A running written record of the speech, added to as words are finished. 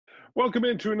Welcome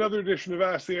into another edition of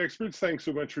Ask the Experts. Thanks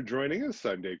so much for joining us.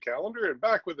 I'm Dave Callender, and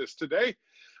back with us today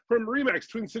from Remax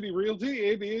Twin City Realty,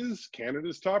 it is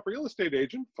Canada's top real estate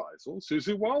agent, Faisal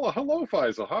Susiwala. Hello,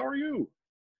 Faisal. How are you?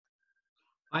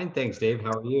 Fine, thanks, Dave.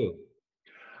 How are you?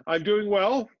 I'm doing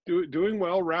well, doing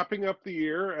well, wrapping up the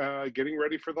year, getting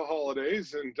ready for the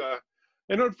holidays, and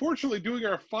unfortunately doing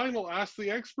our final Ask the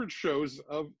Experts shows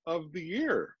of the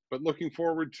year, but looking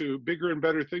forward to bigger and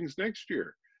better things next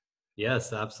year.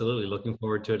 Yes, absolutely. Looking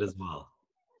forward to it as well.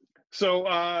 So,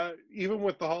 even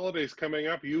with the holidays coming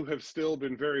up, you have still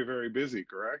been very, very busy,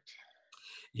 correct?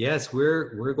 Yes,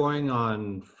 we're going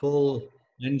on full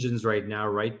engines right now,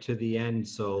 right to the end.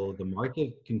 So the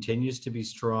market continues to be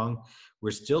strong.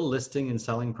 We're still listing and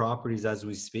selling properties as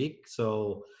we speak.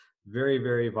 So very,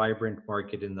 very vibrant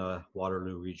market in the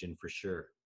Waterloo region for sure.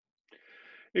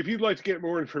 If you'd like to get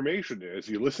more information as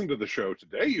you listen to the show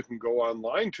today, you can go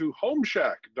online to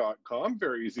homeshack.com.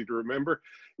 Very easy to remember.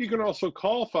 You can also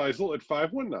call Faisal at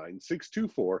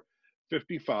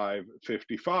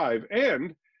 519-624-5555.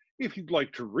 And if you'd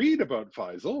like to read about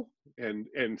Faisal and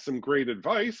some great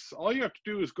advice, all you have to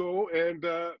do is go and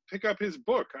pick up his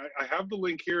book. I have the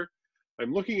link here.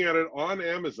 I'm looking at it on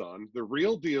Amazon, The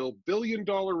Real Deal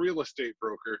Billion-Dollar Real Estate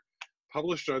Broker,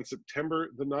 published on September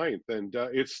the 9th, and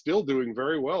it's still doing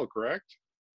very well, correct?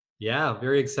 Yeah,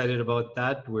 very excited about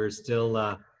that. We're still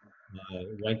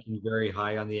ranking very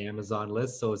high on the Amazon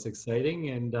list, so it's exciting,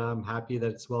 and I'm happy that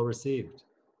it's well received.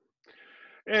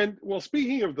 And well,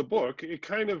 speaking of the book, it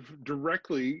kind of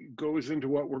directly goes into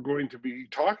what we're going to be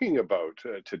talking about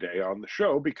today on the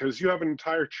show, because you have an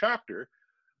entire chapter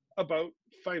about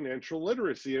financial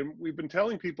literacy. And we've been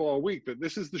telling people all week that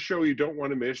this is the show you don't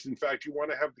want to miss. In fact, you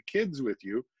want to have the kids with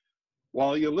you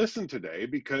while you listen today,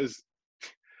 because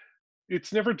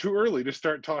it's never too early to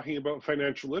start talking about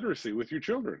financial literacy with your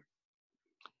children.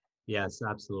 Yes,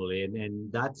 absolutely. And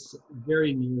that's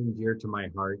very near and dear to my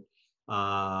heart.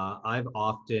 I've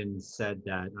often said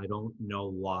that I don't know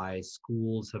why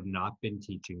schools have not been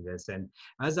teaching this. And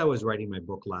as I was writing my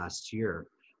book last year,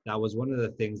 that was one of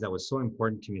the things that was so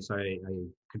important to me. So I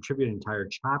contributed an entire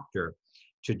chapter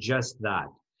to just that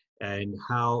and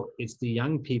how it's the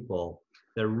young people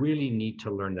that really need to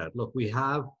learn that. Look, we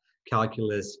have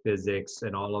calculus, physics,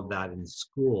 and all of that in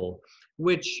school,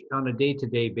 which on a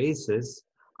day-to-day basis,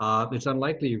 it's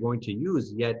unlikely you're going to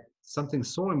use, yet something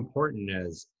so important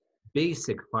as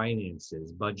basic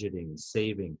finances, budgeting,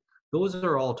 saving, those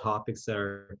are all topics that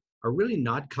are really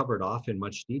not covered off in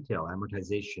much detail,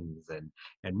 amortizations and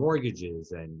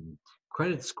mortgages and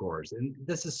credit scores. And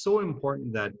this is so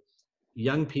important that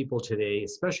young people today,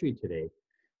 especially today,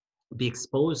 be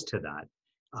exposed to that.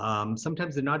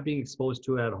 Sometimes they're not being exposed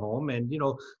to it at home. And,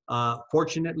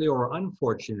 fortunately or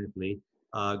unfortunately,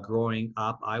 growing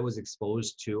up, I was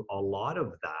exposed to a lot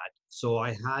of that. So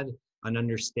I had an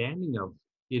understanding of,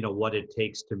 what it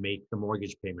takes to make the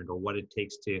mortgage payment or what it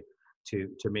takes to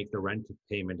make the rent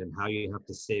payment and how you have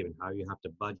to save and how you have to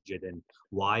budget and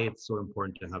why it's so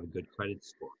important to have a good credit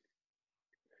score.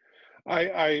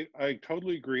 I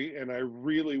totally agree, and I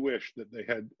really wish that they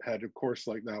had a course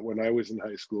like that when I was in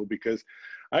high school, because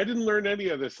I didn't learn any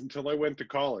of this until I went to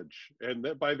college, and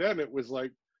that by then it was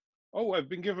like, oh, I've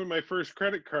been given my first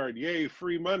credit card, yay,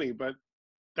 free money. But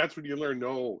that's when you learn,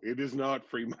 no, it is not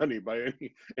free money by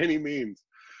any means.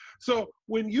 So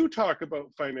when you talk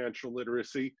about financial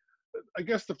literacy, I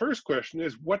guess the first question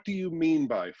is, what do you mean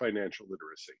by financial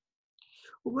literacy?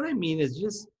 But what I mean is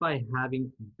just by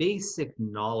having basic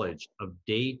knowledge of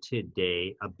day to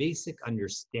day, a basic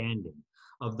understanding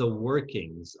of the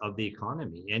workings of the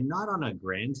economy, and not on a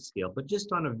grand scale, but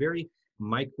just on a very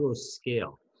micro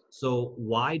scale. So,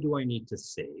 why do I need to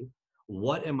save?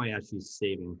 What am I actually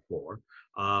saving for?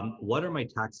 What are my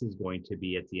taxes going to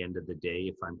be at the end of the day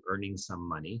if I'm earning some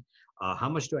money? How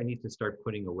much do I need to start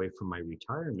putting away for my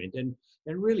retirement? And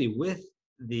really, with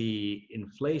the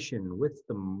inflation, with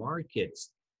the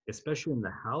markets, especially in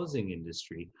the housing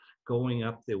industry, going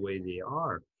up the way they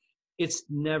are, it's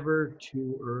never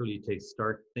too early to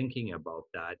start thinking about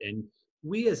that. And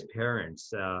we as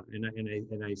parents,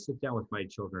 and I sit down with my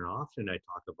children often. I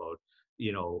talk about,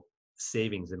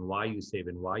 savings and why you save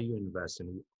and why you invest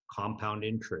and compound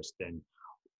interest and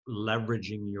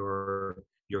leveraging your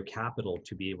capital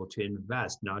to be able to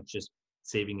invest, not just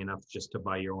saving enough just to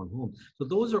buy your own home. So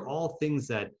those are all things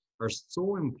that are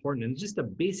so important, and just a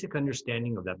basic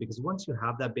understanding of that, because once you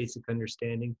have that basic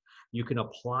understanding, you can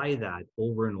apply that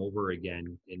over and over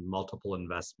again in multiple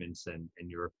investments and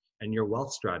your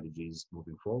wealth strategies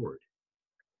moving forward.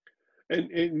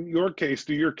 And in your case,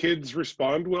 do your kids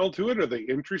respond well to it? Are they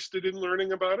interested in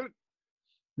learning about it?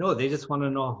 No, they just want to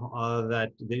know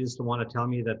that they just want to tell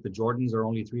me that the Jordans are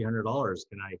only $300.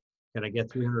 Can I get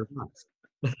 $300?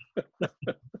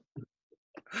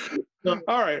 So,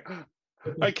 All right.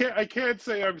 I can't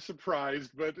say I'm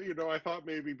surprised, but I thought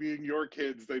maybe being your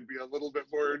kids, they'd be a little bit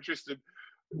more interested.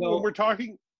 When no, we're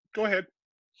talking, go ahead.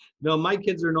 no, my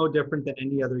kids are no different than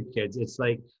any other kids. It's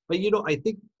like, but I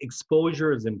think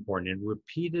exposure is important and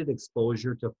repeated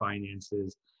exposure to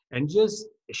finances and just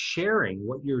sharing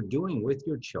what you're doing with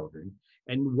your children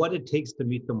and what it takes to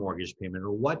meet the mortgage payment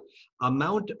or what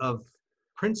amount of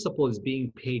principal is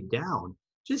being paid down.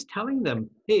 Just telling them,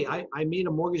 hey, I made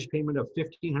a mortgage payment of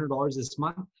 $1,500 this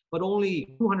month, but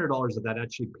only $200 of that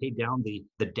actually paid down the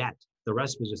debt. The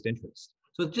rest was just interest.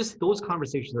 So just those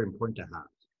conversations are important to have.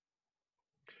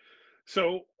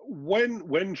 So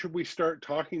when should we start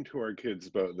talking to our kids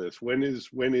about this? When is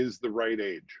the right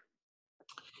age?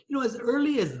 As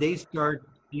early as they start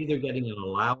either getting an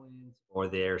allowance or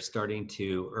they're starting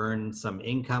to earn some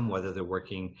income, whether they're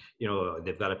working,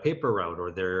 they've got a paper route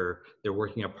or they're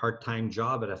working a part-time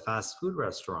job at a fast food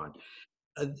restaurant.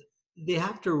 uh, they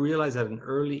have to realize at an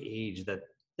early age that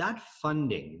that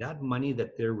funding, that money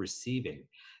that they're receiving,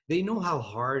 they know how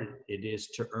hard it is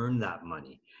to earn that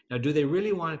money. Now, do they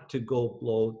really want to go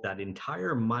blow that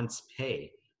entire month's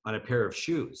pay on a pair of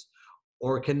shoes?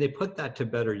 Or can they put that to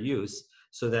better use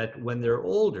so that when they're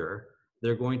older,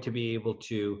 they're going to be able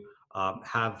to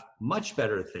have much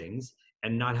better things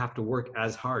and not have to work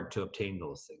as hard to obtain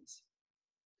those things?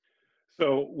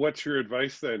 So what's your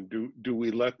advice then? Do we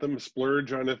let them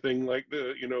splurge on a thing like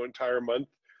the entire month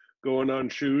going on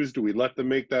shoes? Do we let them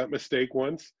make that mistake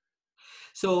once?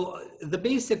 So the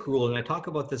basic rule, and I talk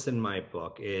about this in my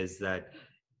book, is that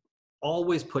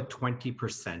always put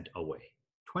 20% away.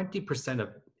 20% of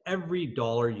every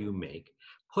dollar you make,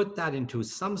 put that into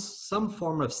some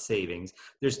form of savings.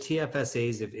 There's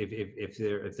TFSAs if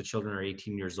the children are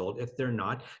 18 years old. If they're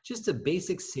not, just a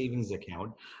basic savings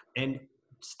account, and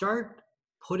start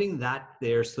putting that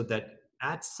there so that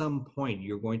at some point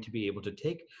you're going to be able to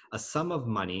take a sum of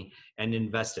money and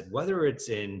invest it, whether it's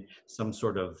in some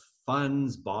sort of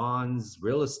funds, bonds,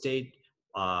 real estate,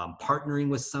 partnering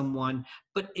with someone,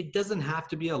 but it doesn't have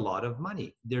to be a lot of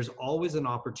money. There's always an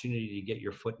opportunity to get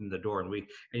your foot in the door.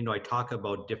 And I talk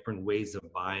about different ways of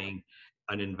buying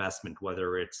an investment,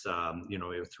 whether it's,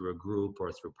 through a group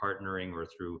or through partnering or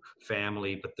through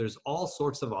family, but there's all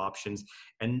sorts of options.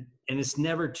 And it's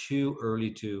never too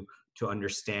early to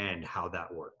understand how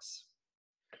that works.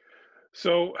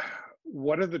 So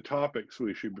what are the topics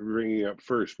we should be bringing up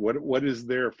first? What is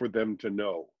there for them to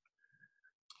know?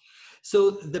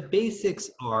 So the basics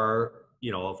are,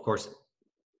 of course,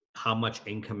 how much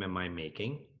income am I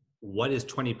making? What is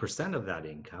 20% of that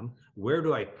income? Where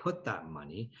do I put that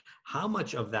money? How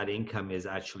much of that income is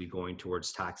actually going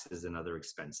towards taxes and other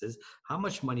expenses? How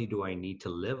much money do I need to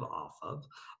live off of?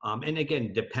 And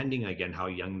again, depending again how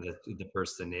young the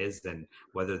person is and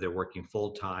whether they're working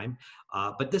full time.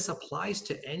 But this applies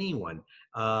to anyone.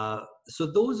 So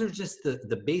those are just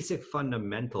the basic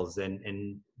fundamentals.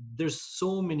 And there's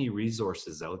so many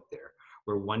resources out there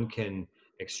where one can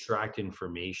extract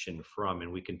information from,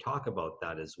 and we can talk about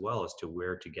that as well as to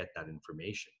where to get that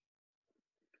information.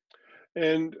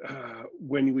 And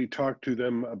when we talk to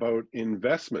them about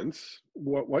investments,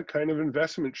 what kind of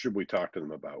investment should we talk to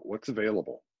them about? What's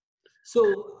available?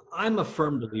 So I'm a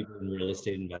firm believer in real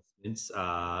estate investments,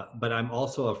 but I'm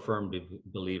also a firm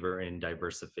believer in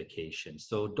diversification.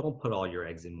 So don't put all your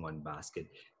eggs in one basket.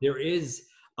 There is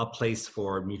a place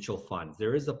for mutual funds.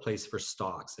 There is a place for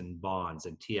stocks and bonds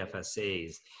and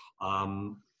TFSAs,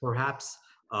 perhaps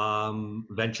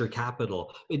venture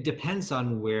capital. It depends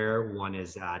on where one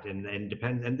is at, and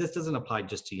depend. And this doesn't apply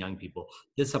just to young people.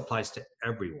 This applies to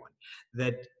everyone.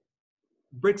 That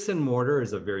bricks and mortar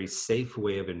is a very safe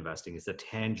way of investing. It's a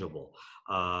tangible.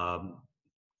 Um,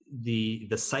 the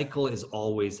cycle is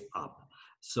always up,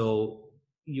 so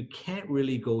you can't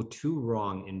really go too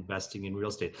wrong investing in real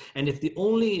estate. And if the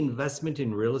only investment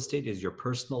in real estate is your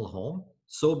personal home,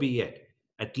 so be it.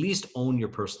 At least own your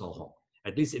personal home.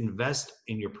 At least invest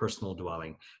in your personal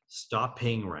dwelling. Stop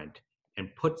paying rent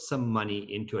and put some money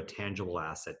into a tangible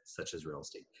asset such as real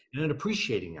estate and an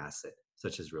appreciating asset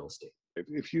such as real estate.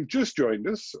 If you've just joined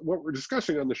us, what we're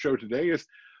discussing on the show today is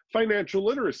financial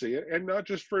literacy, and not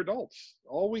just for adults.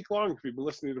 All week long, if you've been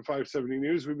listening to 570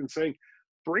 News, we've been saying,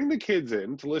 bring the kids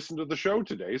in to listen to the show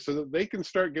today so that they can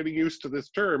start getting used to this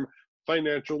term,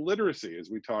 financial literacy, as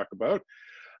we talk about.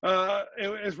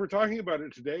 As we're talking about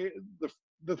it today,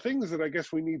 the things that I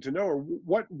guess we need to know are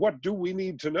what do we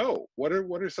need to know? What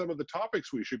are some of the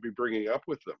topics we should be bringing up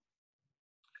with them?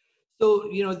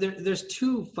 So, there's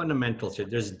two fundamentals here.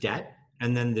 There's debt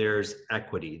and then there's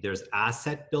equity. There's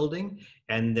asset building,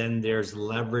 and then there's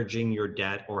leveraging your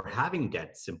debt or having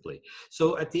debt simply.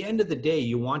 So at the end of the day,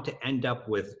 you want to end up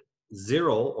with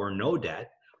zero or no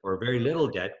debt or very little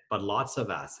debt, but lots of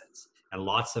assets and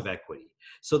lots of equity.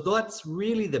 So that's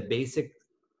really the basic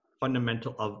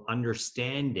fundamental of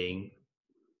understanding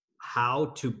how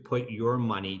to put your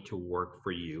money to work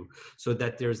for you so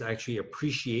that there's actually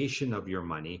appreciation of your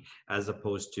money as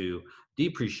opposed to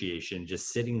depreciation, just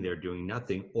sitting there doing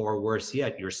nothing, or worse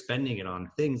yet, you're spending it on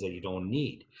things that you don't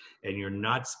need and you're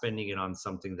not spending it on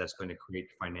something that's going to create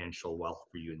financial wealth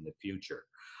for you in the future.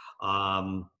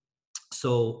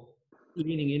 So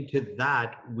leaning into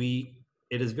that,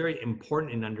 it is very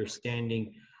important in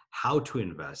understanding how to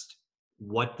invest,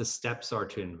 what the steps are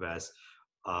to invest,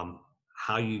 um,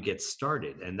 how you get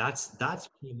started, and that's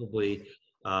probably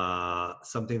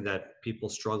something that people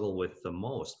struggle with the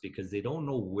most because they don't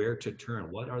know where to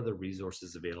turn, what are the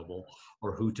resources available,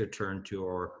 or who to turn to,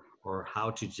 or how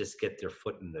to just get their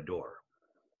foot in the door.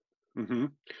 Hmm.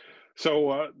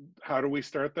 So, how do we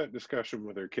start that discussion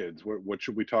with our kids? What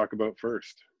should we talk about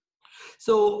first?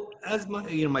 So as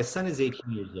my son is 18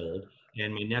 years old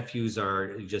and my nephews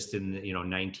are just in,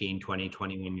 19, 20,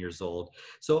 21 years old.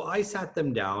 So I sat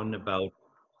them down about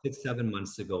 6, 7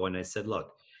 months ago and I said,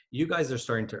 look, you guys are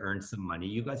starting to earn some money.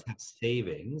 You guys have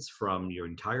savings from your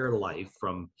entire life,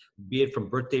 from be it from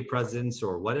birthday presents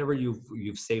or whatever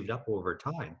you've saved up over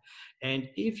time. And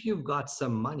if you've got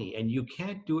some money and you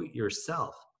can't do it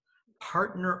yourself,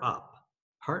 partner up,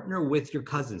 partner with your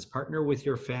cousins, partner with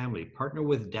your family, partner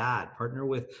with dad, partner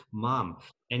with mom,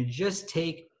 and just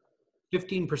take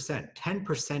 15%,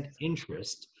 10%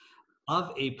 interest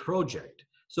of a project.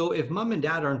 So if mom and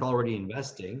dad aren't already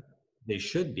investing, they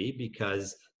should be,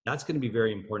 because that's going to be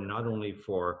very important, not only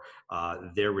for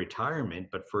their retirement,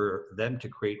 but for them to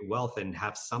create wealth and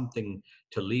have something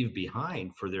to leave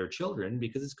behind for their children,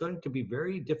 because it's going to be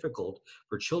very difficult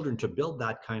for children to build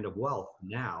that kind of wealth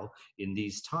now in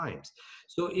these times.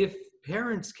 So if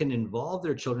parents can involve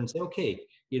their children, say, okay,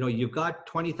 you've got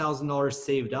 $20,000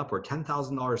 saved up or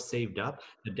 $10,000 saved up.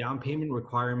 The down payment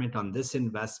requirement on this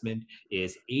investment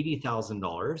is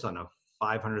 $80,000 on a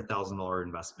 $500,000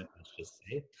 investment, let's just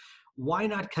say. Why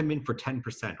not come in for 10%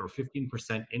 or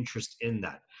 15% interest in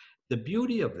that? The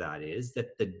beauty of that is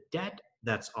that the debt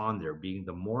that's on there, being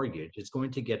the mortgage, is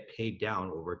going to get paid down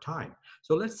over time.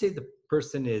 So let's say the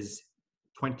person is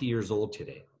 20 years old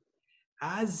today.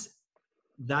 As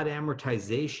that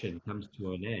amortization comes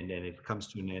to an end, and it comes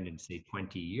to an end in, say,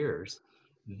 20 years,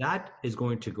 that is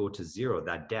going to go to zero,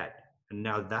 that debt. And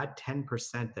now that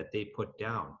 10% that they put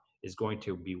down is going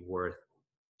to be worth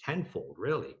tenfold,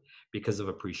 really, because of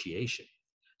appreciation.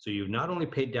 So you've not only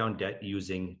paid down debt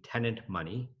using tenant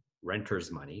money,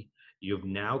 renter's money, you've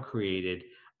now created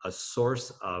a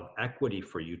source of equity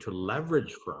for you to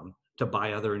leverage from to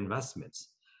buy other investments.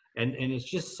 And it's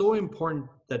just so important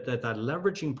that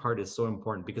leveraging part is so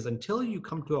important, because until you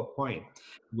come to a point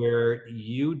where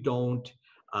you don't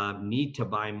need to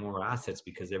buy more assets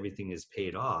because everything is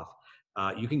paid off,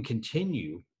 you can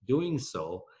continue doing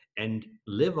so and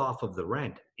live off of the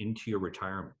rent into your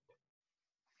retirement.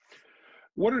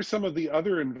 What are some of the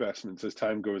other investments as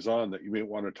time goes on that you may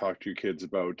want to talk to your kids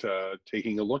about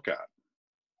taking a look at?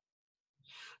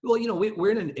 Well,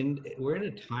 we're in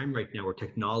a time right now where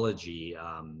technology,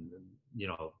 you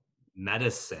know,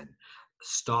 medicine,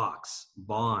 stocks,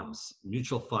 bonds,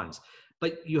 mutual funds,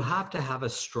 but you have to have a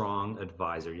strong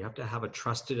advisor. You have to have a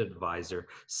trusted advisor,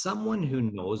 someone who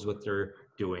knows what they're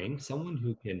doing, someone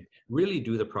who can really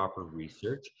do the proper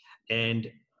research and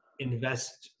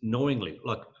invest knowingly.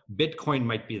 Look, Bitcoin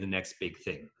might be the next big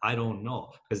thing. I don't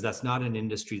know, because that's not an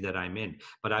industry that I'm in,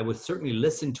 but I would certainly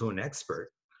listen to an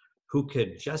expert who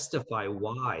could justify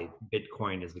why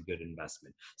Bitcoin is a good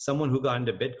investment. Someone who got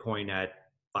into Bitcoin at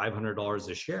 $500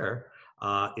 a share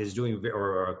is doing,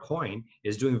 or a coin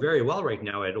is doing very well right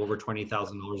now at over $20,000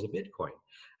 a Bitcoin.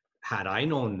 Had I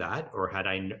known that, or had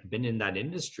I been in that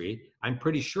industry, I'm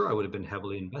pretty sure I would have been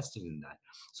heavily invested in that.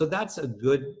 So that's a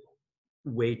good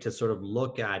way to sort of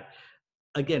look at,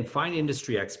 again, find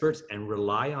industry experts and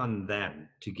rely on them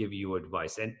to give you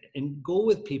advice, and go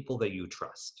with people that you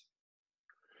trust.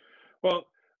 Well,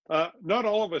 not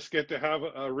all of us get to have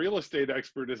a real estate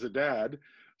expert as a dad.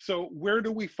 So where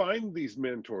do we find these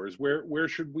mentors? Where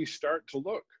should we start to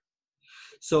look?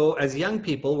 So as young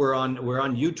people, we're on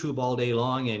YouTube all day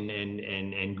long,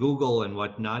 and Google and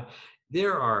whatnot.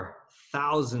 There are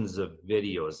thousands of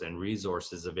videos and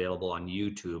resources available on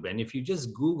YouTube. And if you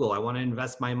just Google, I want to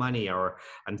invest my money, or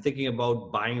I'm thinking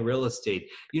about buying real estate,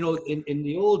 in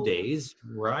the old days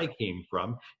where I came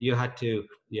from, you had to,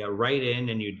 yeah, write in,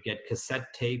 and you'd get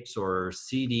cassette tapes or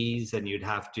CDs, and you'd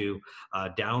have to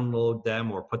download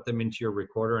them or put them into your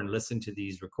recorder and listen to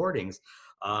these recordings.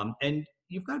 And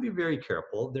you've got to be very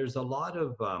careful. There's a lot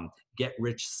of get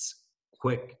rich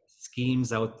quick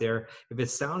schemes out there. If it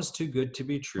sounds too good to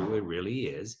be true, it really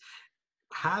is.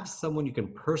 Have someone you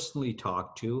can personally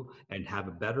talk to and have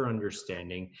a better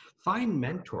understanding. Find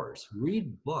mentors,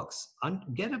 read books,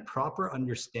 get a proper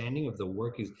understanding of the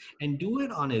workings, and do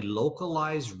it on a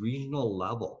localized regional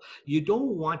level. You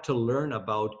don't want to learn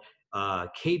about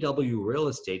KW real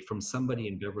estate from somebody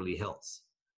in Beverly Hills.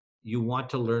 You want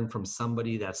to learn from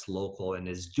somebody that's local and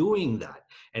is doing that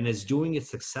and is doing it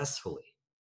successfully.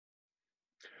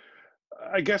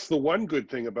 I guess the one good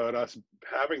thing about us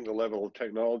having the level of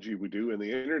technology we do in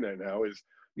the internet now is,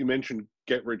 you mentioned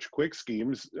get rich quick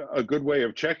schemes. A good way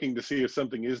of checking to see if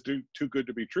something is too good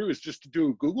to be true is just to do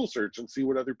a Google search and see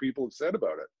what other people have said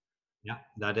about it. Yeah,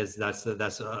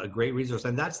 that's a great resource,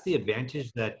 and that's the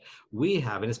advantage that we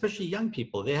have, and especially young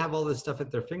people. They have all this stuff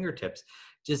at their fingertips.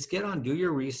 Just get on, do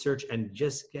your research, and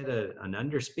just get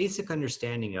basic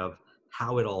understanding of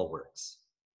how it all works.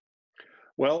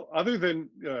 Well, other than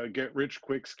get rich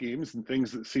quick schemes and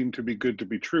things that seem to be good to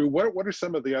be true, what are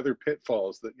some of the other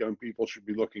pitfalls that young people should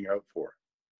be looking out for?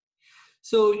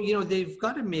 So they've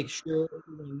got to make sure,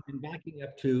 and backing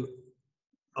up to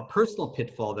a personal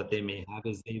pitfall that they may have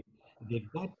is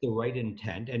they've got the right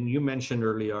intent. And you mentioned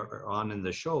earlier on in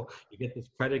the show, you get this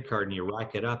credit card and you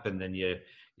rack it up, and then you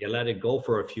let it go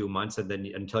for a few months, and then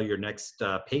until your next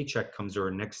paycheck comes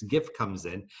or next gift comes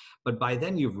in. But by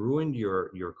then you've ruined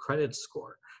your credit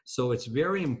score. So it's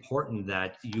very important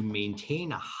that you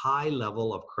maintain a high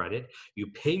level of credit, you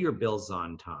pay your bills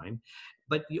on time,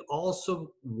 but you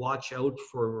also watch out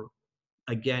for,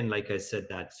 again, like I said,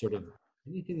 that sort of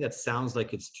anything that sounds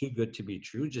like it's too good to be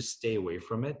true, just stay away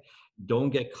from it. Don't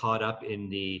get caught up in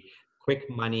the quick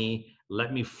money.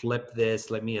 Let me flip this.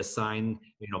 Let me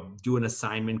do an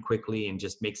assignment quickly and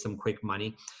just make some quick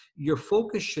money. Your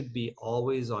focus should be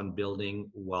always on building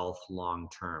wealth long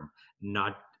term,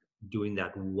 not doing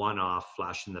that one off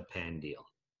flash in the pan deal.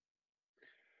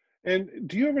 And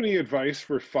do you have any advice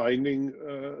for finding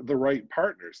the right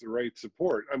partners, the right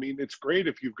support? I mean, it's great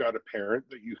if you've got a parent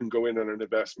that you can go in on an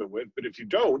investment with, but if you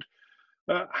don't,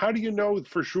 how do you know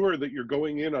for sure that you're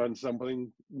going in on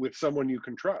something with someone you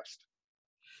can trust?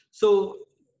 So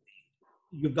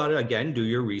you've got to, again, do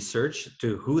your research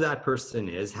to who that person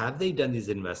is. Have they done these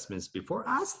investments before?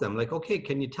 Ask them, like, okay,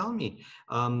 can you tell me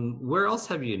where else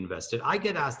have you invested? I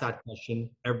get asked that question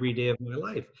every day of my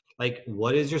life. Like,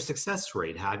 what is your success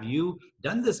rate? Have you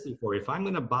done this before? If I'm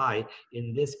going to buy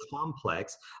in this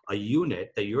complex a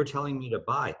unit that you're telling me to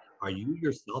buy, are you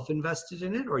yourself invested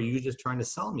in it, or are you just trying to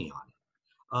sell me on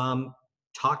it?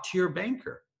 Talk to your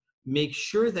banker. Make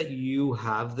sure that you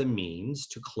have the means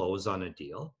to close on a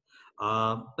deal.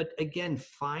 But again,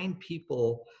 find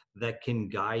people that can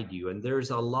guide you. And there's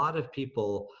a lot of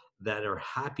people that are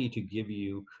happy to give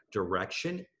you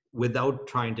direction without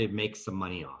trying to make some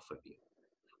money off of you.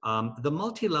 The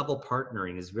multi-level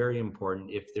partnering is very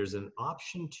important. If there's an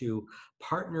option to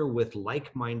partner with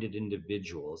like-minded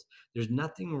individuals, there's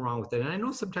nothing wrong with it. And I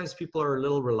know sometimes people are a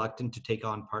little reluctant to take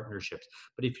on partnerships,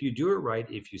 but if you do it right,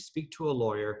 if you speak to a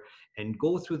lawyer and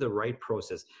go through the right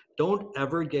process, don't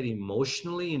ever get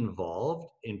emotionally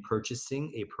involved in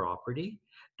purchasing a property.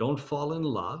 Don't fall in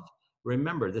love.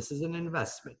 Remember, this is an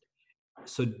investment.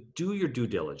 So do your due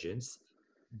diligence,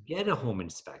 get a home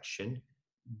inspection,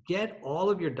 get all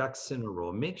of your ducks in a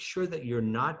row. Make sure that you're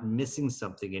not missing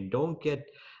something, and don't get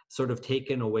sort of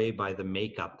taken away by the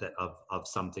makeup of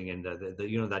something, and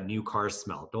that new car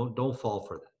smell. Don't fall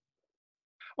for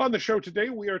that. On the show today,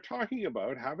 we are talking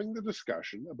about having the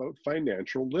discussion about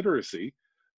financial literacy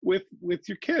with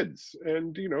your kids,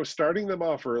 and starting them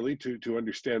off early to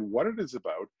understand what it is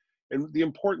about and the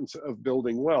importance of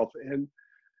building wealth. And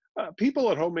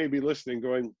people at home may be listening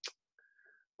going,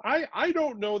 I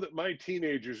don't know that my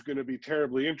teenager's going to be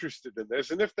terribly interested in this.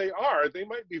 And if they are, they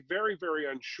might be very, very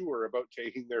unsure about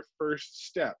taking their first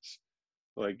steps.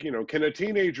 Like, can a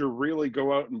teenager really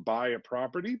go out and buy a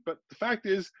property? But the fact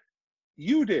is,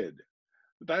 you did.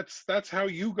 That's how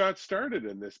you got started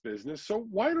in this business. So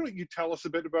why don't you tell us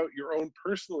a bit about your own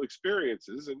personal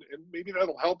experiences, and maybe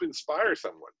that'll help inspire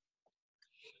someone.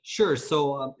 Sure.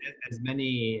 So, as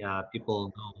many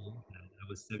people know, I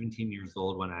was 17 years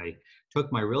old when I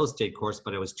took my real estate course,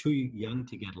 but I was too young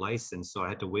to get licensed. So I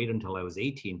had to wait until I was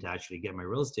 18 to actually get my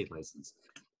real estate license.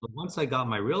 But once I got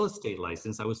my real estate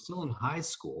license, I was still in high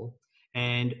school,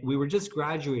 and we were just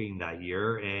graduating that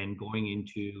year and going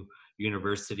into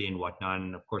university and whatnot.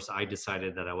 And of course, I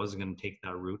decided that I wasn't going to take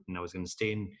that route and I was going to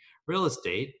stay in real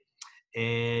estate.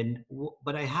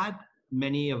 But I had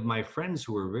many of my friends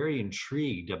who were very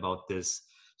intrigued about this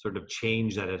sort of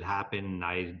change that had happened. And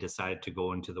I decided to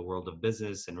go into the world of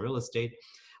business and real estate.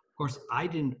 Of course, I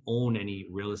didn't own any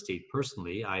real estate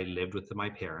personally. I lived with my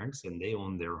parents and they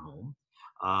owned their home.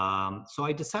 So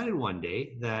I decided one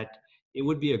day that it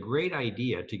would be a great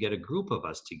idea to get a group of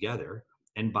us together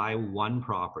and buy one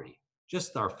property,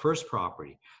 just our first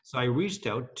property. So I reached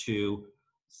out to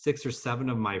 6 or 7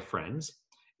 of my friends,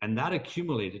 and that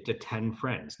accumulated to 10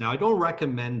 friends. Now, I don't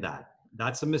recommend that.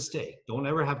 That's a mistake. Don't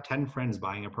ever have 10 friends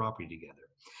buying a property together.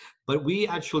 But we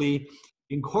actually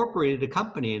incorporated a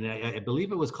company, and I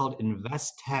believe it was called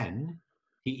Invest 10,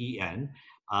 TEN,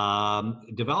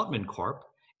 Development Corp.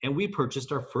 And we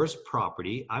purchased our first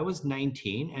property. I was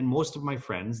 19, and most of my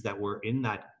friends that were in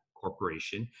that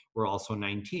corporation were also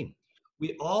 19.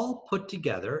 We all put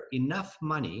together enough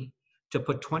money to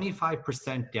put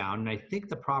 25% down. And I think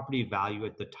the property value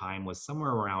at the time was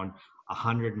somewhere around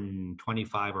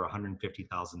 125 or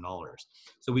 $150,000.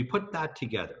 So we put that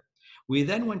together. We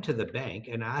then went to the bank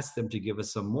and asked them to give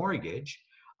us a mortgage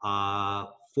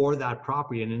for that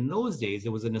property. And in those days,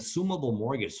 it was an assumable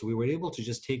mortgage. So we were able to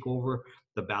just take over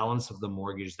the balance of the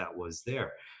mortgage that was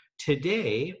there.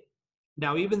 Today,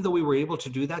 now, even though we were able to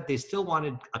do that, they still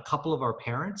wanted a couple of our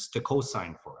parents to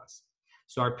co-sign for us.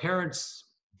 So our parents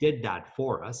did that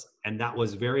for us, and that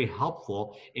was very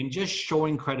helpful in just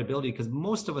showing credibility, because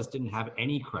most of us didn't have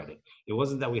any credit. It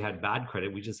wasn't that we had bad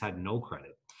credit, we just had no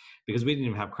credit because we didn't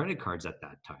even have credit cards at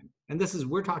that time. And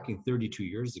we're talking 32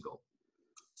 years ago.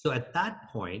 So at that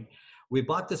point, we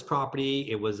bought this property.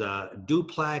 It was a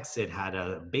duplex. It had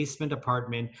a basement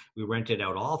apartment. We rented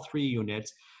out all 3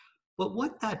 units. But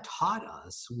what that taught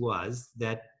us was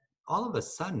that all of a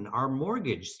sudden our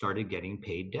mortgage started getting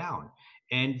paid down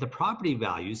and the property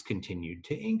values continued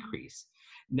to increase.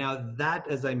 Now that,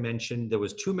 as I mentioned, there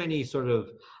was too many sort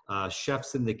of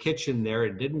chefs in the kitchen there.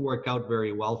 It didn't work out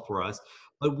very well for us,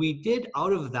 but we did,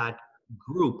 out of that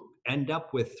group, end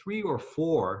up with 3 or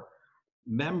 4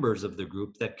 members of the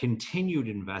group that continued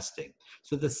investing.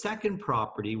 So the second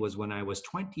property was when I was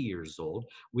 20 years old.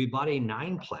 We bought a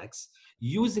 9-plex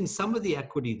using some of the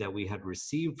equity that we had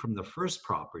received from the first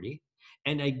property.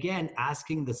 And again,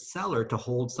 asking the seller to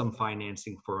hold some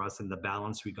financing for us and the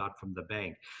balance we got from the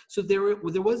bank. So there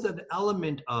was an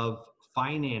element of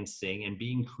financing and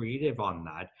being creative on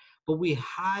that, but we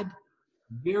had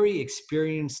very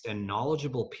experienced and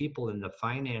knowledgeable people in the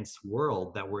finance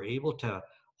world that were able to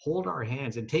hold our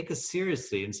hands and take us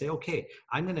seriously and say, okay,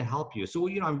 I'm going to help you. So,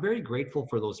 I'm very grateful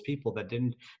for those people that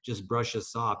didn't just brush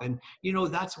us off. And,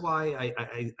 that's why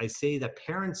I say that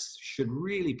parents should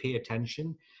really pay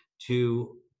attention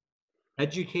to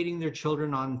educating their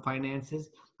children on finances,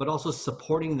 but also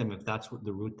supporting them if that's what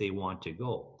the route they want to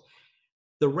go.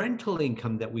 The rental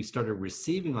income that we started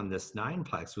receiving on this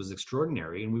 9-plex was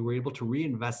extraordinary, and we were able to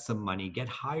reinvest some money, get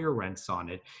higher rents on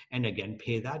it, and again,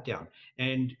 pay that down.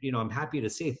 And, I'm happy to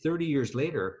say 30 years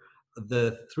later,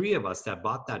 the 3 of us that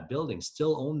bought that building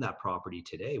still own that property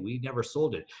today. We never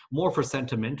sold it, more for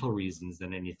sentimental reasons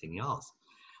than anything else.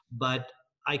 But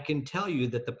I can tell you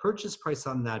that the purchase price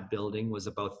on that building was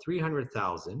about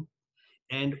 $300,000,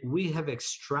 and we have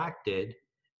extracted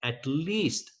at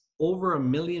least over $1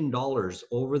 million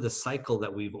over the cycle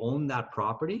that we've owned that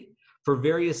property for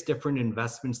various different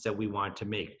investments that we want to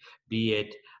make, be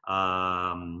it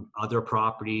other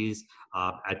properties.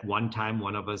 At one time,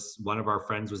 one of our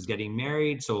friends was getting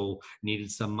married, so needed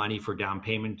some money for down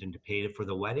payment and to pay for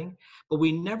the wedding. But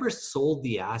we never sold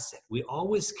the asset. We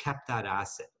always kept that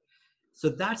asset. So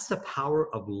that's the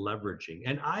power of leveraging.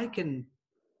 And I can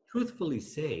truthfully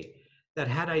say that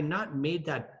had I not made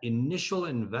that initial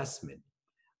investment,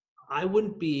 I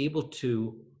wouldn't be able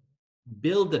to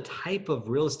build the type of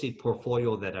real estate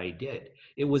portfolio that I did.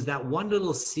 It was that one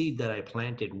little seed that I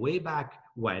planted way back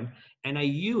when, and I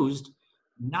used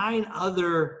 9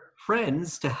 other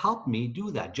friends to help me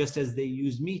do that, just as they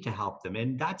used me to help them.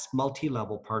 And that's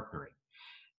multi-level partnering.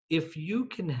 If you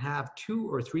can have 2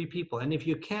 or 3 people, and if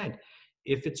you can't,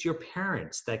 if it's your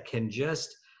parents that can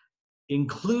just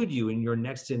include you in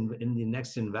the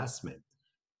next investment,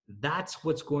 that's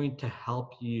what's going to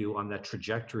help you on that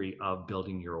trajectory of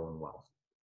building your own wealth.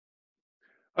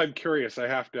 I'm curious, I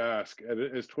have to ask,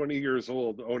 as 20 years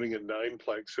old, owning a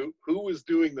 9-plex, who was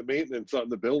doing the maintenance on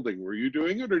the building? Were you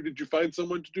doing it, or did you find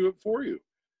someone to do it for you?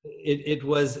 It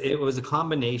was a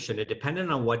combination. It depended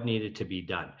on what needed to be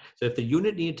done. So if the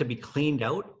unit needed to be cleaned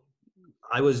out,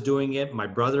 I was doing it. My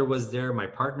brother was there. My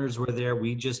partners were there.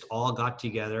 We just all got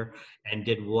together and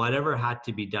did whatever had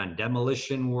to be done: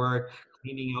 demolition work,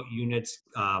 cleaning out units,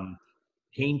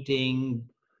 painting,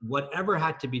 whatever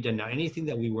had to be done. Now, anything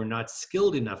that we were not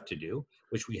skilled enough to do,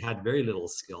 which we had very little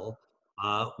skill,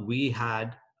 we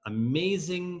had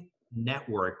amazing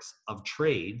networks of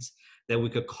trades that we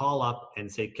could call up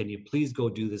and say, can you please go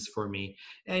do this for me?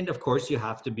 And of course, you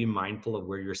have to be mindful of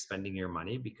where you're spending your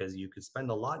money, because you could spend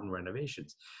a lot in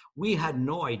renovations. We had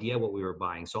no idea what we were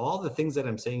buying. So all the things that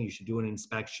I'm saying, you should do an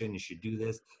inspection, you should do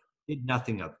this, did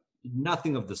nothing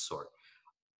of the sort.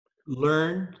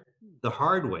 Learned the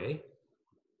hard way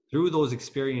through those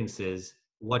experiences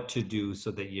what to do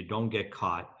so that you don't get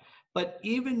caught. But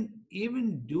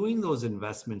even doing those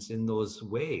investments in those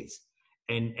ways,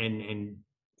 and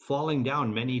falling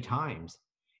down many times,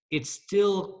 it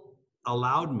still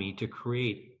allowed me to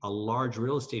create a large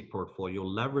real estate portfolio,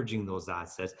 leveraging those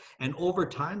assets. And over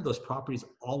time, those properties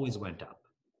always went up.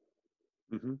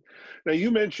 Hmm. Now,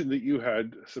 you mentioned that you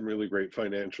had some really great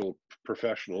financial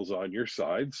professionals on your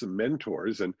side, some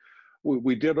mentors, and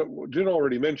we did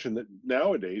already mention that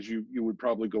nowadays you would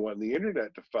probably go on the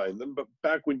internet to find them. But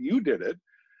back when you did it,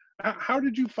 how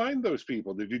did you find those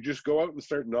people? Did you just go out and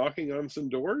start knocking on some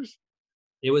doors?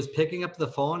 It was picking up the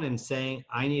phone and saying,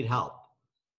 I need help.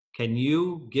 Can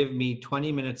you give me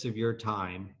 20 minutes of your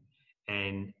time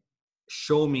and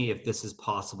show me if this is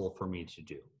possible for me to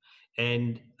do?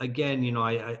 And again,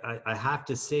 I have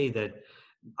to say that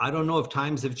I don't know if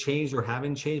times have changed or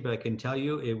haven't changed, but I can tell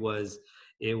you it was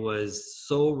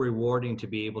so rewarding to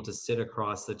be able to sit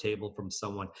across the table from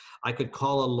someone. I could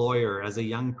call a lawyer as a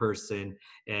young person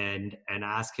and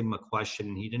ask him a question,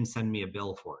 and he didn't send me a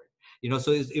bill for it.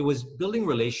 So it was building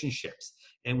relationships.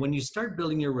 And when you start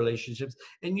building your relationships,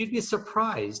 and you'd be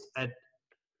surprised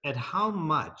at how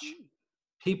much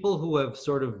people who have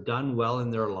sort of done well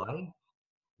in their life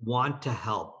want to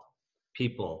help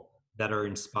people that are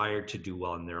inspired to do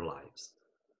well in their lives.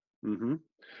 Hmm.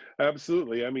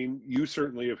 Absolutely. I mean, you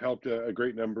certainly have helped a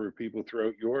great number of people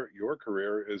throughout your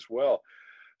career as well.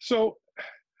 So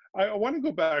I want to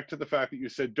go back to the fact that you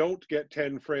said don't get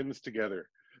 10 friends together.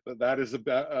 That is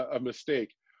a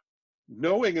mistake.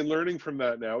 Knowing and learning from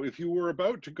that now, if you were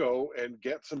about to go and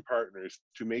get some partners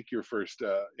to make your first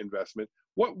investment,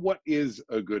 what is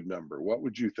a good number? What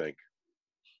would you think?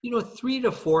 3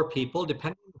 to 4 people,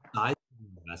 depending on the size of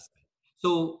the investment.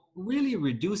 So really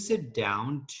reduce it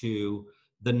down to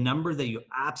the number that you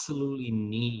absolutely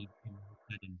need to make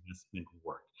that investment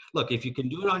work. Look, if you can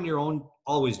do it on your own,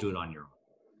 always do it on your own.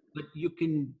 But you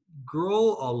can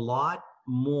grow a lot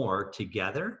more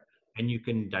together, and you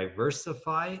can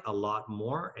diversify a lot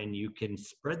more, and you can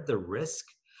spread the risk.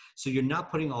 So you're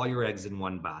not putting all your eggs in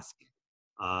one basket.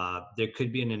 There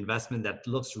could be an investment that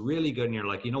looks really good, and you're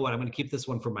like, you know what, I'm going to keep this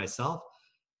one for myself.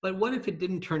 But what if it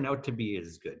didn't turn out to be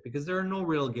as good? Because there are no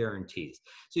real guarantees.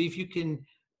 So if you can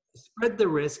spread the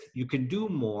risk, you can do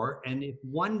more. And if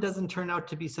one doesn't turn out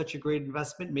to be such a great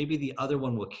investment, maybe the other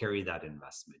one will carry that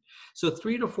investment. So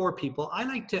 3 to 4 people. I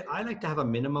like to have a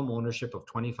minimum ownership of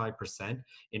 25%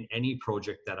 in any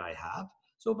project that I have.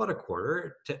 So about a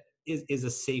quarter is a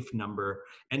safe number,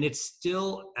 and it's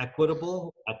still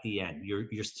equitable at the end.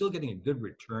 You're still getting a good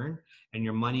return, and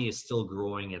your money is still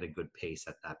growing at a good pace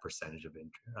at that percentage of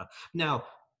interest. Now,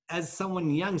 as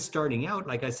someone young starting out,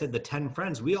 like I said, the 10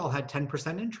 friends, we all had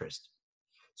 10% interest.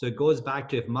 So it goes back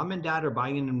to, if mom and dad are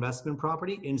buying an investment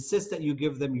property, insist that you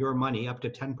give them your money up to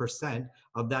 10%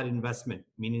 of that investment,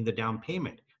 meaning the down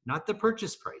payment, not the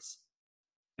purchase price.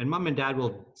 And mom and dad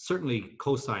will certainly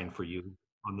co-sign for you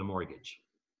on the mortgage.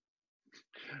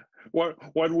 One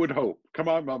would hope. Come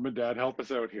on, mom and dad, help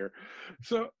us out here.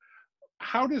 So,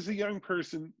 how does a young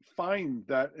person find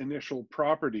that initial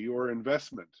property or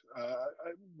investment?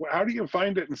 How do you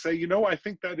find it and say, I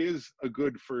think that is a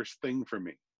good first thing for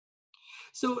me?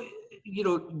 So,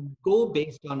 go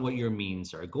based on what your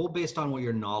means are, go based on what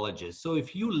your knowledge is. So,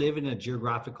 if you live in a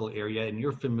geographical area and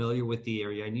you're familiar with the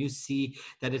area, and you see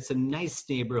that it's a nice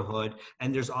neighborhood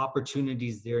and there's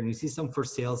opportunities there, and you see some for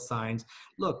sale signs,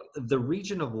 look, the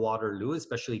region of Waterloo,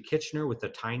 especially Kitchener, with the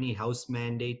tiny house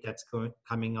mandate that's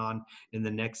coming on in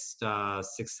the next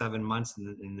 6, 7 months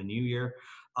in the new year,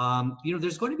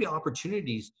 there's going to be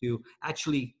opportunities to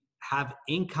actually have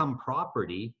income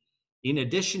property in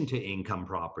addition to income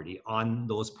property on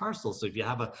those parcels. So if you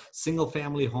have a single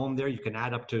family home there, you can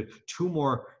add up to 2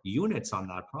 more units on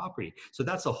that property. So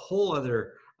that's a whole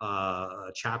other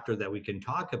chapter that we can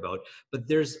talk about, but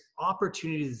there's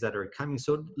opportunities that are coming.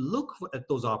 So look at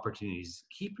those opportunities.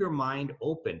 Keep your mind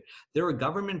open. There are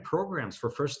government programs for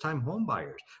first-time home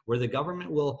buyers where the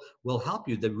government will help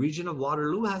you. The region of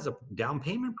Waterloo has a down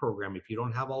payment program. If you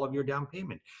don't have all of your down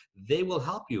payment, they will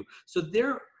help you. So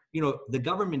there, the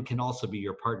government can also be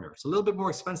your partner. It's a little bit more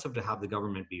expensive to have the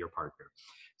government be your partner.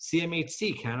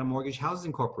 CMHC, Canada Mortgage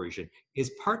Housing Corporation,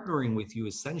 is partnering with you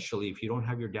essentially if you don't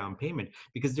have your down payment,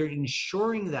 because they're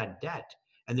insuring that debt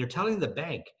and they're telling the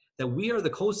bank that we are the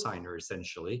co-signer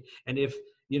essentially. And if,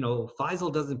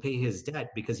 Faisal doesn't pay his debt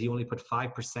because he only put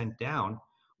 5% down,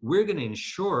 we're going to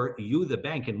insure you, the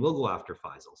bank, and we'll go after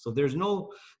Faisal. So there's no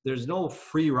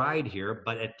free ride here,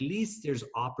 but at least there's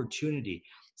opportunity.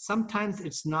 Sometimes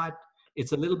it's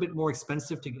a little bit more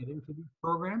expensive to get into these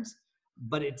programs,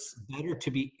 but it's better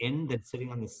to be in than sitting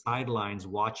on the sidelines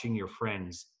watching your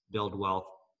friends build wealth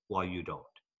while you don't.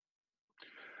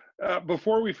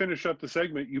 Before we finish up the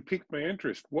segment, you piqued my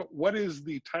interest. What is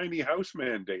the tiny house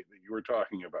mandate that you were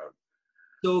talking about?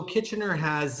 So Kitchener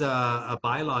has a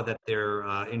bylaw that they're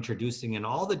introducing, and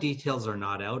all the details are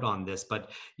not out on this, but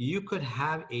you could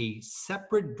have a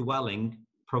separate dwelling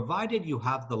provided you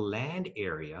have the land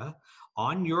area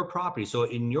on your property. So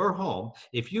in your home,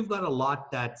 if you've got a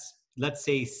lot that's, let's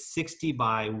say, 60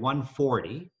 by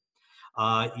 140,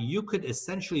 you could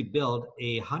essentially build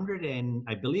I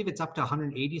believe it's up to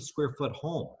 180 square foot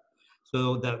home.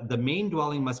 So the main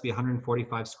dwelling must be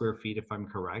 145 square feet, if I'm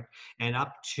correct, and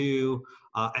up to,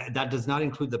 that does not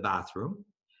include the bathroom,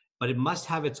 but it must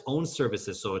have its own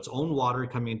services. So its own water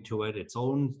coming to it, its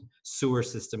own sewer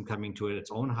system coming to it,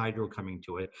 its own hydro coming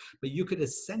to it. But you could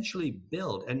essentially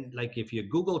build, and like if you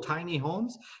Google tiny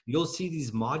homes, you'll see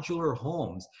these modular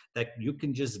homes that you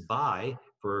can just buy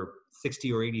for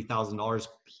 $60,000 or $80,000,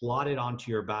 plot it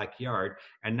onto your backyard,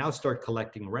 and now start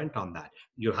collecting rent on that.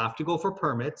 You have to go for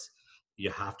permits. You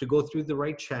have to go through the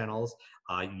right channels.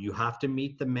 You have to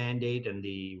meet the mandate and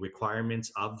the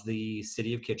requirements of the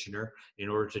city of Kitchener in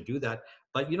order to do that.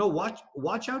 But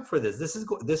watch out for this. This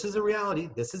is a reality.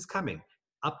 This is coming.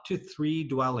 Up to 3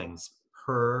 dwellings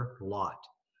per lot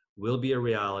will be a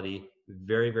reality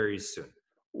very, very soon.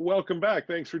 Welcome back.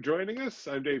 Thanks for joining us.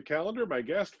 I'm Dave Callender. My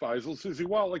guest, Faisal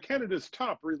Susiwala, Canada's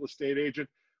top real estate agent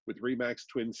with Remax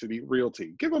Twin City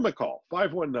Realty. Give him a call,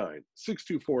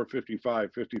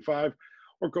 519-624-5555,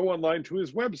 or go online to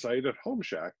his website at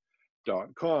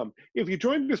homeshack.com. If you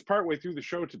joined us partway through the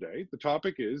show today, the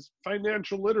topic is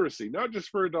financial literacy, not just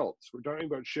for adults. We're talking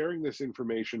about sharing this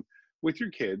information with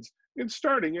your kids and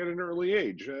starting at an early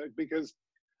age, because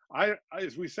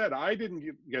as we said, I didn't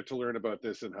get to learn about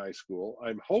this in high school.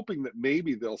 I'm hoping that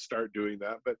maybe they'll start doing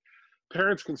that, but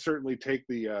parents can certainly take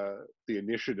the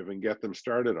initiative and get them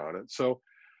started on it. So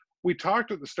we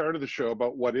talked at the start of the show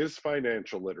about what is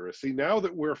financial literacy. Now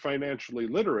that we're financially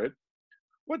literate,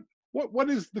 what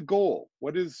is the goal?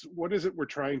 What is it we're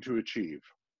trying to achieve?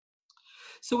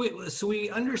 So we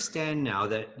understand now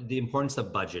that the importance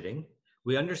of budgeting.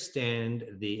 We understand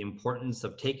the importance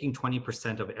of taking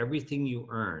 20% of everything you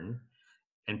earn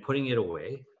and putting it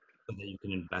away so that you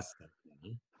can invest that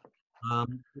money.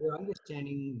 We're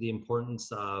understanding the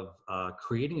importance of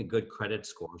creating a good credit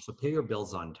score, so pay your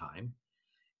bills on time.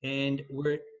 And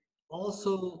we're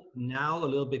also now a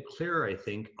little bit clearer, I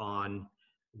think, on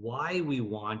why we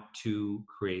want to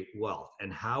create wealth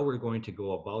and how we're going to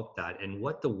go about that and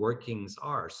what the workings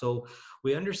are. So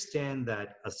we understand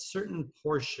that a certain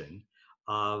portion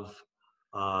of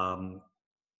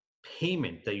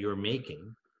payment that you're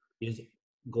making is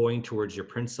going towards your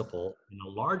principal, and a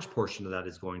large portion of that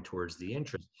is going towards the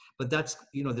interest. But that's,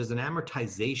 there's an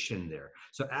amortization there.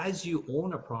 So as you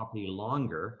own a property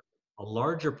longer, a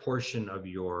larger portion of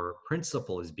your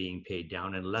principal is being paid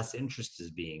down and less interest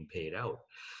is being paid out.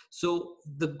 So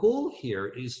the goal here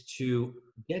is to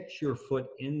get your foot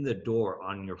in the door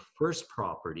on your first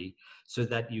property so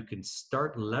that you can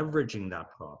start leveraging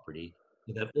that property,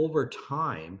 so that over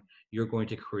time you're going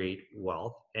to create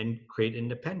wealth and create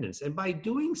independence. And by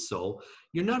doing so,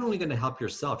 you're not only going to help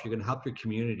yourself, you're going to help your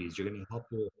communities, you're going to help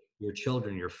your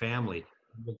children, your family.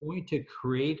 You're going to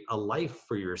create a life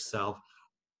for yourself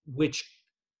which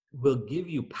will give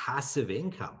you passive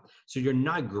income. So you're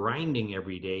not grinding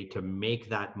every day to make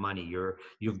that money.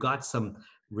 You've got some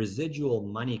residual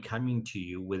money coming to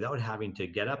you without having to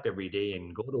get up every day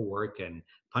and go to work and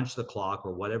punch the clock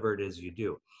or whatever it is you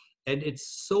do. And it's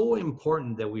so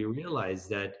important that we realize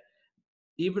that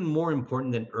even more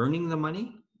important than earning the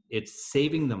money, it's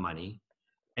saving the money.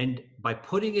 And by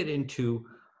putting it into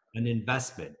an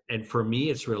investment, and for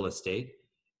me, it's real estate,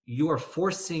 you are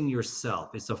forcing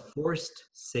yourself. It's a forced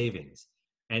savings.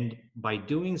 And by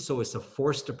doing so, it's a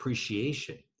forced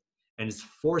appreciation and it's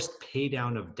forced pay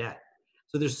down of debt.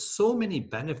 So there's so many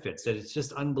benefits that it's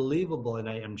just unbelievable. And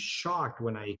I am shocked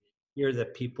when I hear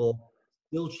that people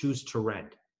still choose to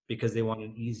rent because they want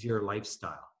an easier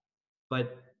lifestyle.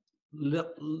 But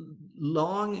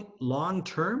long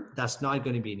term, that's not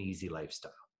going to be an easy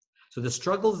lifestyle. So the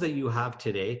struggles that you have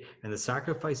today and the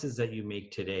sacrifices that you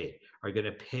make today are going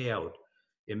to pay out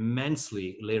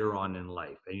immensely later on in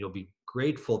life. And you'll be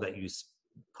grateful that you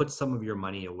put some of your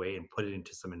money away and put it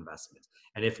into some investments.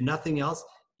 And if nothing else,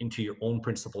 into your own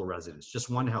principal residence, just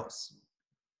one house.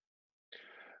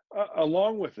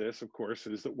 Along with this, of course,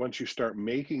 is that once you start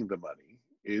making the money,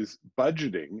 is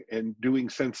budgeting and doing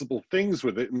sensible things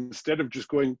with it instead of just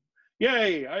going,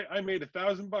 "Yay! I made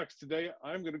 $1,000 today.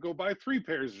 I'm going to go buy 3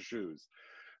 pairs of shoes."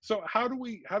 So how do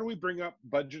we bring up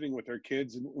budgeting with our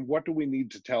kids, and what do we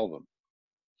need to tell them?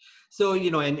 So,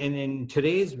 and in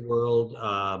today's world,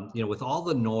 with all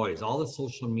the noise, all the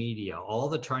social media, all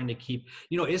the trying to keep,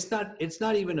 it's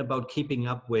not even about keeping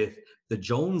up with the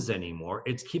Jones anymore.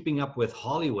 It's keeping up with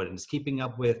Hollywood and it's keeping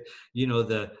up with,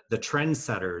 the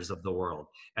trendsetters of the world.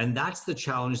 And that's the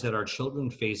challenge that our children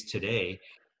face today,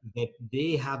 that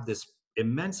they have this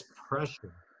immense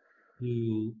pressure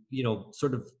to,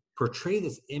 sort of portray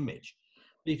this image.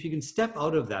 But if you can step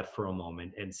out of that for a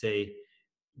moment and say,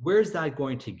 where's that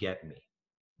going to get me?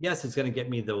 Yes, it's going to get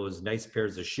me those nice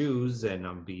pairs of shoes and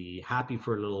I'll be happy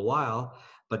for a little while,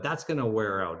 but that's going to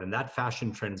wear out and that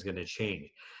fashion trend is going to change.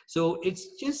 So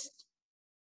it's just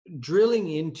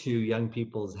drilling into young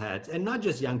people's heads, and not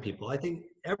just young people. I think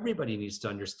everybody needs to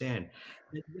understand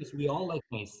that yes, we all like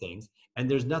nice things, and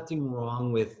there's nothing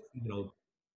wrong with,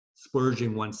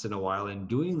 splurging once in a while and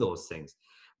doing those things,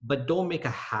 but don't make a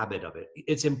habit of it.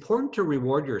 It's important to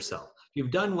reward yourself. If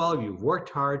you've done well, if you've worked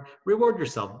hard, reward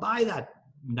yourself. Buy that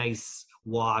nice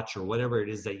watch or whatever it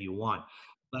is that you want.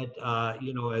 But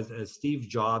as Steve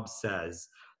Jobs says,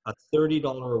 a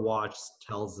 $30 watch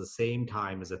tells the same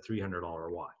time as a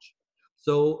 $300 watch.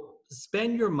 So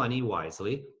spend your money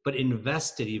wisely, but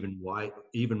invest it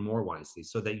even more wisely,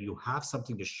 so that you have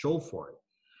something to show for it.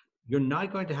 You're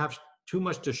not going to have too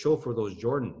much to show for those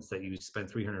Jordans that you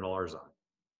spent $300 on.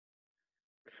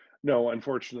 No,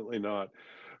 unfortunately not.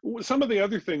 Some of the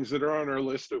other things that are on our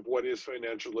list of what is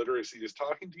financial literacy is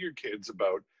talking to your kids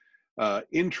about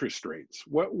interest rates.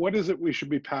 What is it we should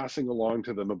be passing along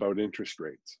to them about interest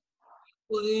rates?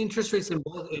 Well, the interest rates in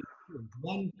both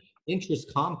one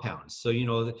interest compounds. So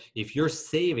if you're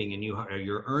saving and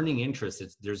you're earning interest,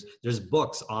 there's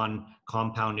books on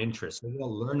compound interest. So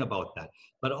you'll learn about that.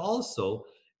 But also,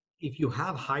 if you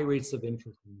have high rates of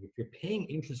interest, if you're paying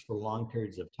interest for long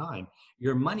periods of time,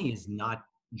 your money is not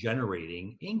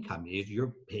generating income. If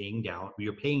you're paying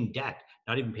debt,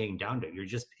 not even paying down debt, you're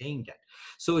just paying debt.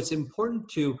 So it's important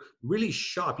to really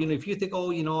shop. If you think,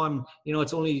 oh,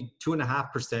 it's only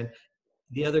 2.5%,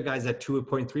 the other guy's at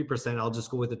 2.3%, I'll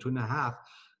just go with the 2.5.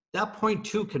 That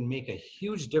 0.2 can make a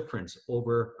huge difference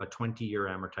over a 20-year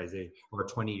amortization or a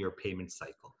 20-year payment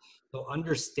cycle. So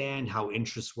understand how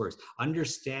interest works.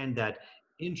 Understand that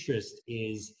interest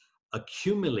is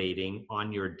accumulating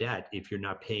on your debt if you're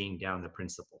not paying down the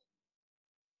principal.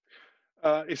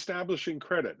 Establishing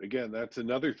credit, again, that's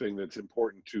another thing that's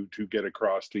important to get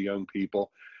across to young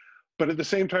people. But at the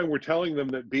same time, we're telling them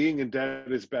that being in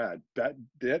debt is bad. That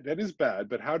is bad.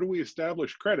 But how do we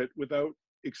establish credit without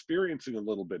experiencing a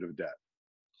little bit of debt?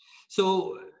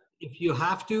 So if you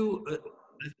have to,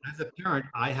 as a parent,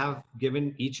 I have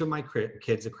given each of my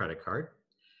kids a credit card,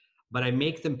 but I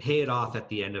make them pay it off at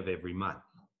the end of every month.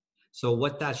 So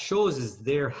what that shows is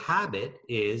their habit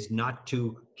is not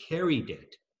to carry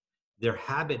debt. Their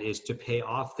habit is to pay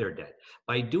off their debt.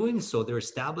 By doing so, they're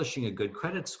establishing a good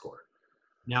credit score.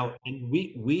 Now, and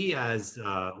we as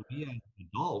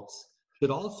adults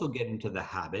should also get into the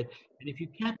habit. And if you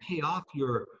can't pay off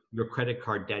your credit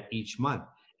card debt each month,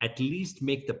 at least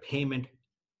make the payment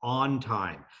on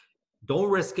time. Don't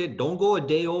risk it. Don't go a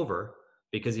day over,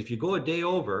 because if you go a day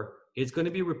over, it's going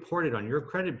to be reported on your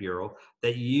credit bureau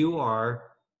that you are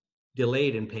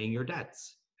delayed in paying your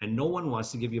debts. And no one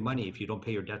wants to give you money if you don't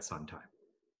pay your debts on time.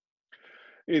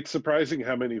 It's surprising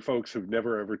how many folks have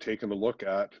never ever taken a look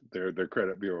at their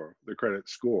credit bureau, their credit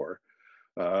score.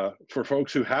 For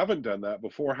folks who haven't done that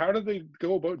before, how do they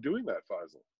go about doing that,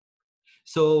 Faisal?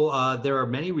 So there are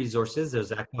many resources.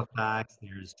 There's Equifax,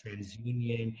 there's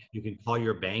TransUnion. You can call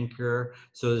your banker.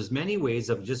 So there's many ways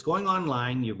of just going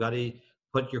online. You've got to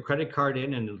put your credit card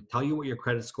in and it'll tell you what your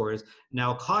credit score is.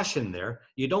 Now, caution there,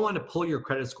 you don't want to pull your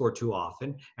credit score too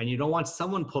often, and you don't want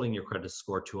someone pulling your credit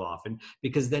score too often,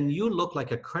 because then you look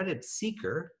like a credit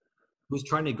seeker who's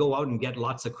trying to go out and get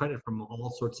lots of credit from all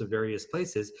sorts of various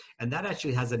places. And that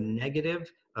actually has a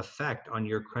negative effect on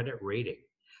your credit rating.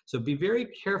 So be very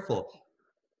careful.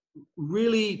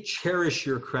 Really cherish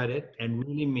your credit and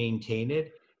really maintain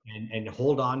it, and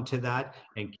hold on to that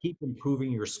and keep improving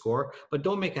your score. But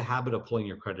don't make a habit of pulling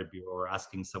your credit bureau or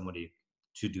asking somebody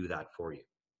to do that for you.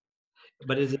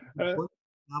 But it's Uh, important to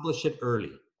establish it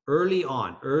early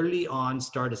on,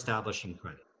 start establishing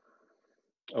credit.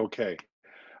 okay.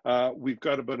 We've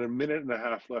got about a minute and a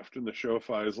half left in the show,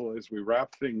 Faisal. As we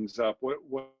wrap things up, what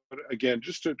again,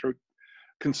 just to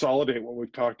consolidate what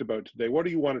we've talked about today, what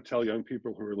do you want to tell young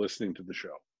people who are listening to the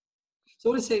show? So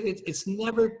I would say it's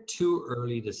never too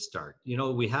early to start. You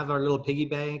know, we have our little piggy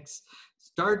banks.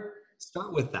 Start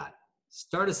with that.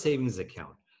 Start a savings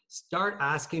account. Start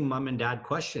asking mom and dad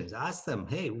questions. Ask them,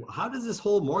 hey, how does this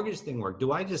whole mortgage thing work?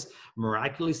 Do I just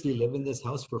miraculously live in this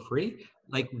house for free?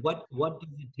 Like, what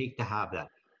does it take to have that?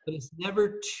 But it's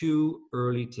never too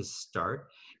early to start,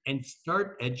 and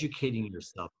start educating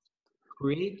yourself.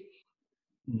 Create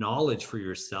knowledge for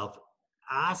yourself.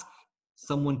 Ask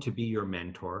someone to be your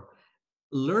mentor.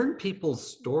 Learn people's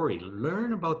story,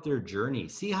 learn about their journey,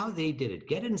 see how they did it,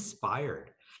 get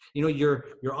inspired. You know, you're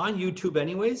on YouTube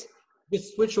anyways.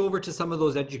 Just switch over to some of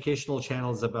those educational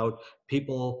channels about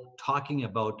people talking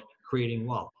about creating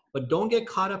wealth. But don't get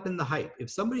caught up in the hype. If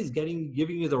somebody's giving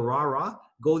you the rah-rah,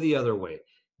 go the other way.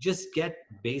 Just get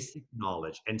basic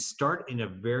knowledge and start in a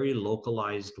very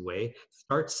localized way.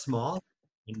 Start small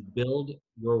and build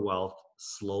your wealth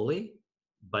slowly,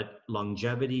 but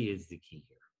longevity is the key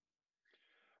here.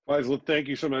 Faisal, thank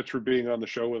you so much for being on the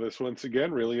show with us once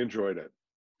again. Really enjoyed it.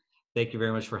 Thank you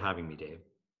very much for having me, Dave.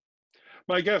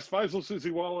 My guest, Faisal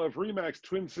Susiwala of Remax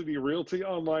Twin City Realty,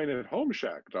 online at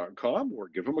homeshack.com, or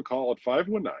give him a call at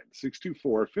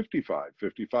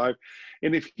 519-624-5555.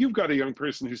 And if you've got a young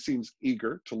person who seems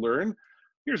eager to learn,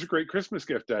 here's a great Christmas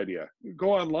gift idea.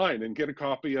 Go online and get a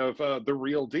copy of The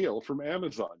Real Deal from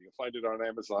Amazon. You'll find it on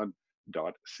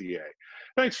Amazon.ca.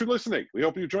 Thanks for listening. We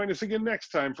hope you join us again next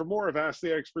time for more of Ask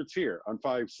the Experts here on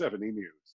 570 News.